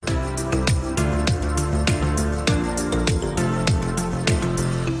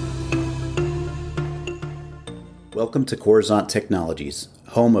Welcome to Coruzant Technologies,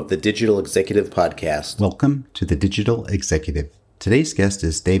 home of the Digital Executive Podcast. Welcome to the Digital Executive. Today's guest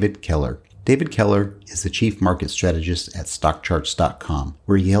is David Keller. David Keller is the Chief Market Strategist at StockCharts.com,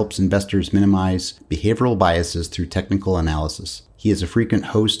 where he helps investors minimize behavioral biases through technical analysis. He is a frequent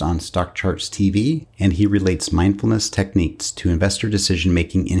host on StockCharts TV, and he relates mindfulness techniques to investor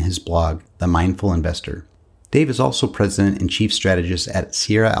decision-making in his blog, The Mindful Investor. Dave is also president and chief strategist at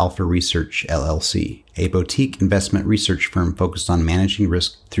Sierra Alpha Research, LLC, a boutique investment research firm focused on managing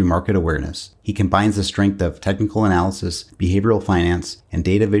risk through market awareness. He combines the strength of technical analysis, behavioral finance, and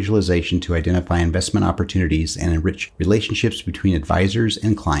data visualization to identify investment opportunities and enrich relationships between advisors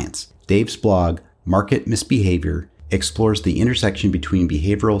and clients. Dave's blog, Market Misbehavior, explores the intersection between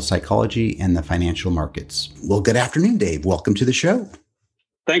behavioral psychology and the financial markets. Well, good afternoon, Dave. Welcome to the show.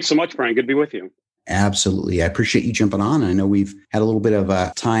 Thanks so much, Brian. Good to be with you. Absolutely. I appreciate you jumping on. I know we've had a little bit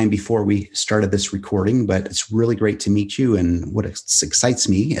of time before we started this recording, but it's really great to meet you. And what excites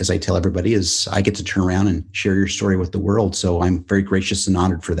me, as I tell everybody, is I get to turn around and share your story with the world. So I'm very gracious and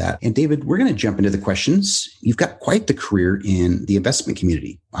honored for that. And David, we're going to jump into the questions. You've got quite the career in the investment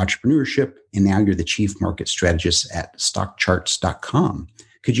community, entrepreneurship, and now you're the Chief Market Strategist at StockCharts.com.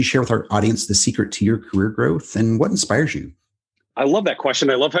 Could you share with our audience the secret to your career growth and what inspires you? I love that question.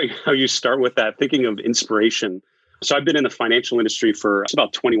 I love how you start with that, thinking of inspiration. So I've been in the financial industry for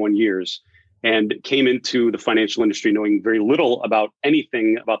about 21 years and came into the financial industry knowing very little about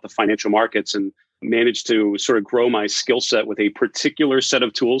anything about the financial markets and managed to sort of grow my skill set with a particular set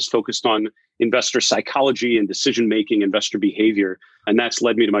of tools focused on investor psychology and decision-making, investor behavior. And that's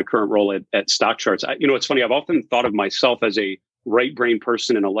led me to my current role at StockCharts. It's funny. I've often thought of myself as a right-brained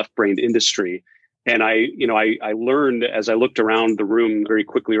person in a left-brained industry. And I learned as I looked around the room very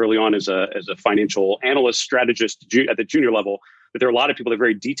quickly early on as a financial analyst, strategist at the junior level, that there are a lot of people that are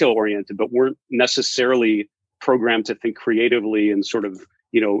very detail oriented, but weren't necessarily programmed to think creatively and sort of,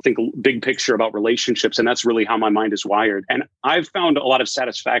 think big picture about relationships. And that's really how my mind is wired. And I've found a lot of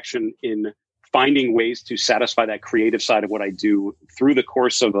satisfaction in finding ways to satisfy that creative side of what I do through the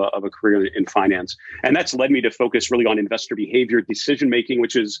course of a career in finance. And that's led me to focus really on investor behavior, decision-making,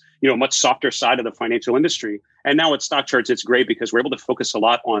 which is, a much softer side of the financial industry. And now at StockCharts, it's great because we're able to focus a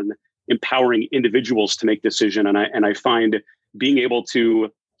lot on empowering individuals to make decisions. And I find being able to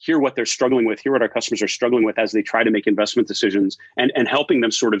hear what they're struggling with, hear what our customers are struggling with as they try to make investment decisions and helping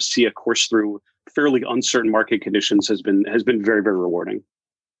them sort of see a course through fairly uncertain market conditions has been very, very rewarding.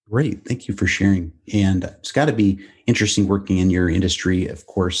 Great. Thank you for sharing. And it's got to be interesting working in your industry. Of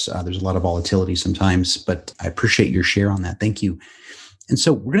course, there's a lot of volatility sometimes, but I appreciate your share on that. Thank you. And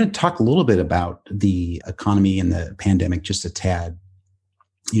so we're going to talk a little bit about the economy and the pandemic just a tad.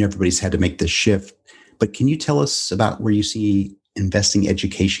 Everybody's had to make this shift, but can you tell us about where you see investing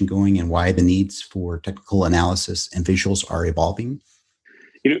education going and why the needs for technical analysis and visuals are evolving?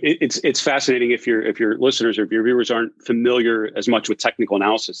 It's fascinating if your listeners or if your viewers aren't familiar as much with technical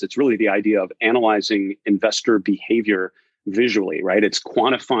analysis. It's really the idea of analyzing investor behavior visually, right? It's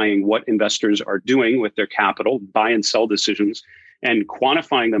quantifying what investors are doing with their capital, buy and sell decisions, and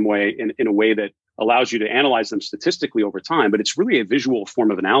quantifying them in a way that allows you to analyze them statistically over time. But it's really a visual form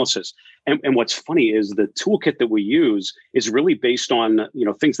of analysis. And what's funny is the toolkit that we use is really based on,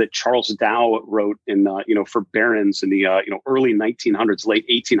 things that Charles Dow wrote in, for Barron's in the, early 1900s, late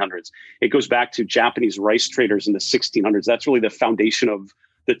 1800s. It goes back to Japanese rice traders in the 1600s. That's really the foundation of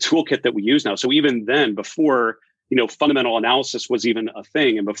the toolkit that we use now. So even then, before, fundamental analysis was even a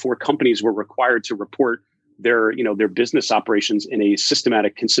thing, and before companies were required to report their business operations in a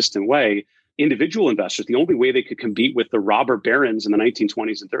systematic, consistent way, individual investors, the only way they could compete with the robber barons in the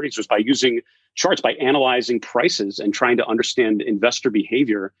 1920s and 30s was by using charts, by analyzing prices and trying to understand investor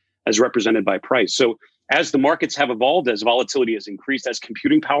behavior as represented by price. So as the markets have evolved, as volatility has increased, as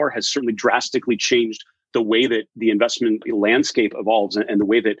computing power has certainly drastically changed the way that the investment landscape evolves and the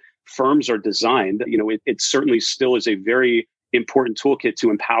way that firms are designed, it certainly still is a very important toolkit to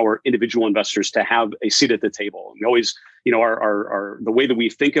empower individual investors to have a seat at the table. We always, the way that we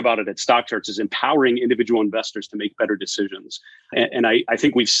think about it at StockCharts is empowering individual investors to make better decisions. And I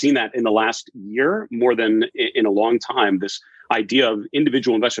think we've seen that in the last year more than in a long time, this idea of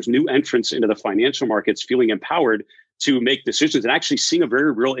individual investors, new entrants into the financial markets, feeling empowered to make decisions and actually seeing a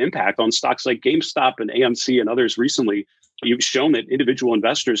very real impact on stocks like GameStop and AMC and others recently. You've shown that individual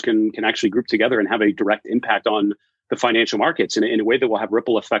investors can actually group together and have a direct impact on the financial markets in a way that will have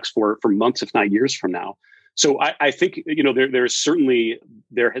ripple effects for months, if not years from now. So I think,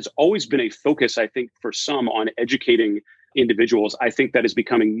 there has always been a focus, I think, for some on educating individuals. I think that is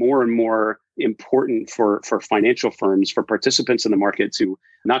becoming more and more important for financial firms, for participants in the market to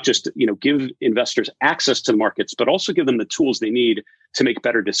not just, give investors access to the markets, but also give them the tools they need to make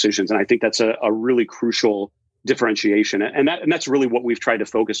better decisions. And I think that's a really crucial differentiation. And that's really what we've tried to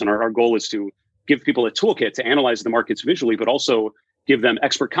focus on. Our goal is to give people a toolkit to analyze the markets visually, but also give them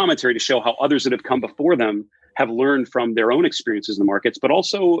expert commentary to show how others that have come before them have learned from their own experiences in the markets, but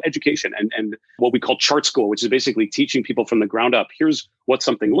also education and what we call chart school, which is basically teaching people from the ground up. Here's what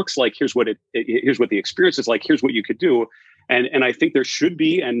something looks like. Here's what here's what the experience is like. Here's what you could do. And I think there should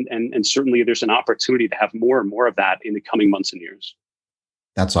be, and certainly there's an opportunity to have more and more of that in the coming months and years.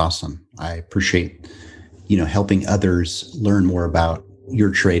 That's awesome. I appreciate, helping others learn more about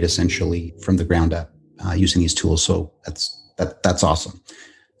your trade essentially from the ground up using these tools. So that's awesome.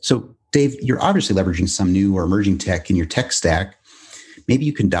 So Dave, you're obviously leveraging some new or emerging tech in your tech stack. Maybe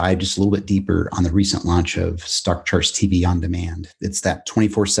you can dive just a little bit deeper on the recent launch of StockCharts TV On Demand. It's that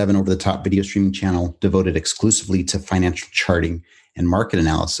 24/7 over-the-top video streaming channel devoted exclusively to financial charting and market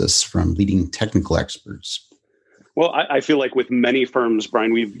analysis from leading technical experts. Well, I feel like with many firms,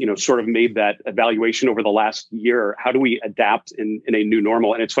 Brian, we've sort of made that evaluation over the last year. How do we adapt in a new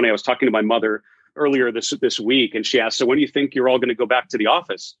normal? And it's funny, I was talking to my mother earlier this week, and she asked, "So when do you think you're all going to go back to the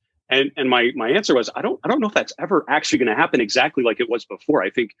office?" And my answer was, I don't know if that's ever actually going to happen exactly like it was before. I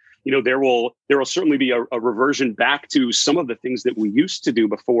think, there will certainly be a reversion back to some of the things that we used to do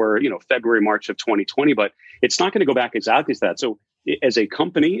before, February, March of 2020, but it's not going to go back exactly to that. So as a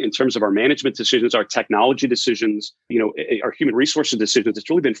company, in terms of our management decisions, our technology decisions, our human resources decisions, it's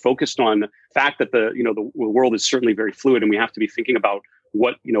really been focused on the fact that the world is certainly very fluid, and we have to be thinking about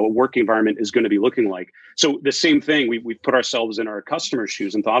what a work environment is going to be looking like. So the same thing, we've put ourselves in our customers'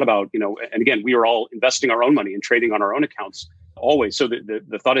 shoes and thought about, and again, we are all investing our own money and trading on our own accounts always. So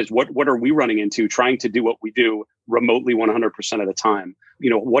the thought is, what are we running into trying to do what we do remotely 100% of the time?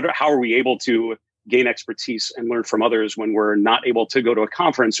 How are we able to gain expertise and learn from others when we're not able to go to a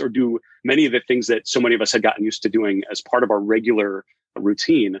conference or do many of the things that so many of us had gotten used to doing as part of our regular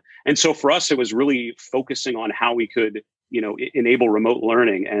routine? And so for us, it was really focusing on how we could enable remote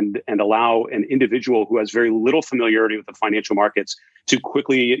learning and allow an individual who has very little familiarity with the financial markets to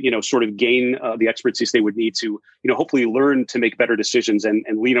quickly, sort of gain the expertise they would need to, hopefully learn to make better decisions and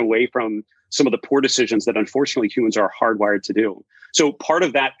lean away from some of the poor decisions that unfortunately humans are hardwired to do. So part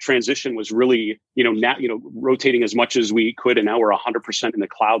of that transition was really, rotating as much as we could. And now we're 100% in the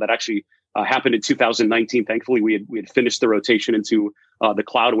cloud. That actually happened in 2019. Thankfully, we had finished the rotation into the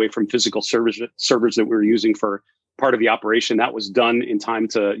cloud away from physical servers that we were using for part of the operation. That was done in time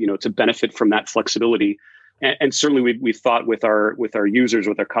to benefit from that flexibility. And certainly we thought with our users,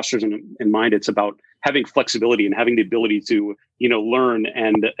 with our customers in mind, it's about having flexibility and having the ability to, learn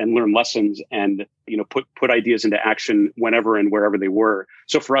and learn lessons and, put ideas into action whenever and wherever they were.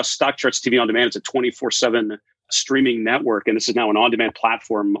 So for us, StockCharts TV On Demand, it's a 24/7 streaming network. And this is now an on-demand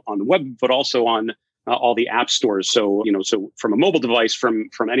platform on the web, but also on all the app stores. So, so from a mobile device, from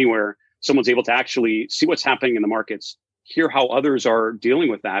anywhere, someone's able to actually see what's happening in the markets, hear how others are dealing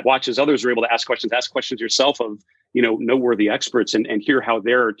with that, watch as others are able to ask questions yourself of, noteworthy experts and hear how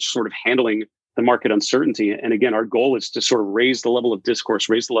they're sort of handling the market uncertainty. And again, our goal is to sort of raise the level of discourse,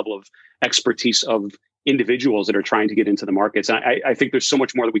 raise the level of expertise of individuals that are trying to get into the markets. And I think there's so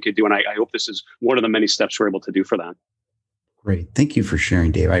much more that we could do. And I hope this is one of the many steps we're able to do for that. Great. Thank you for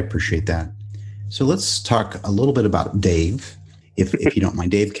sharing, Dave. I appreciate that. So let's talk a little bit about Dave, if you don't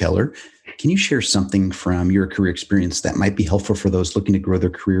mind. Dave Keller, can you share something from your career experience that might be helpful for those looking to grow their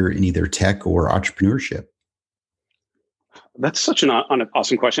career in either tech or entrepreneurship? That's such an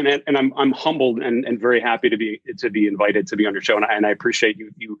awesome question, and I'm humbled and very happy to be invited to be on your show, and I appreciate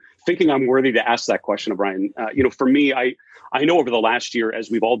you thinking I'm worthy to ask that question, Brian. For me, I know over the last year,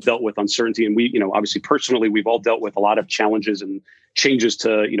 as we've all dealt with uncertainty, and we, obviously personally, we've all dealt with a lot of challenges and changes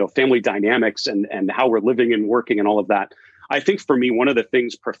to family dynamics and how we're living and working and all of that. I think for me, one of the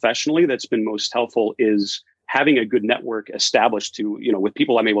things professionally that's been most helpful is having a good network established to, with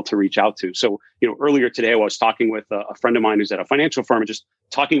people I'm able to reach out to. So, earlier today, I was talking with a friend of mine who's at a financial firm and just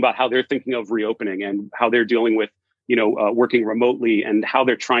talking about how they're thinking of reopening and how they're dealing with, working remotely and how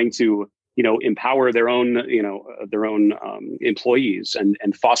they're trying to, empower their own employees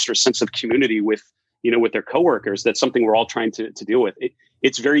and foster a sense of community with their coworkers. That's something we're all trying to deal with.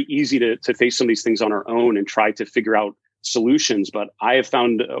 It's very easy to face some of these things on our own and try to figure out solutions. But I have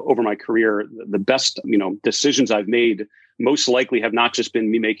found over my career, the best, decisions I've made most likely have not just been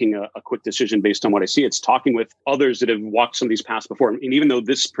me making a quick decision based on what I see. It's talking with others that have walked some of these paths before. And even though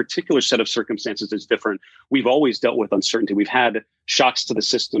this particular set of circumstances is different, we've always dealt with uncertainty. We've had shocks to the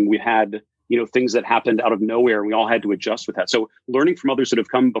system. We've had, things that happened out of nowhere. We all had to adjust with that. So learning from others that have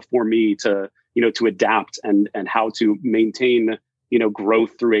come before me to adapt and how to maintain,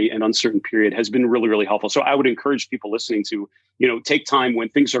 growth through an uncertain period has been really, really helpful. So I would encourage people listening to, take time when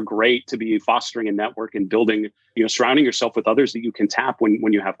things are great to be fostering a network and building, surrounding yourself with others that you can tap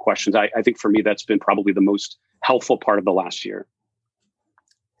when you have questions. I think for me, that's been probably the most helpful part of the last year.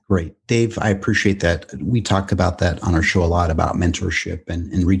 Great. Dave, I appreciate that. We talk about that on our show a lot, about mentorship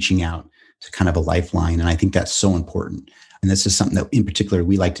and reaching out to kind of a lifeline. And I think that's so important. And this is something that in particular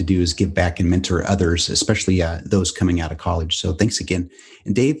we like to do, is give back and mentor others, especially those coming out of college. So thanks again.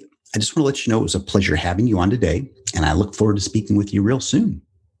 And Dave, I just want to let you know it was a pleasure having you on today. And I look forward to speaking with you real soon.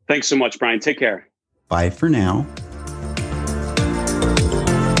 Thanks so much, Brian. Take care. Bye for now.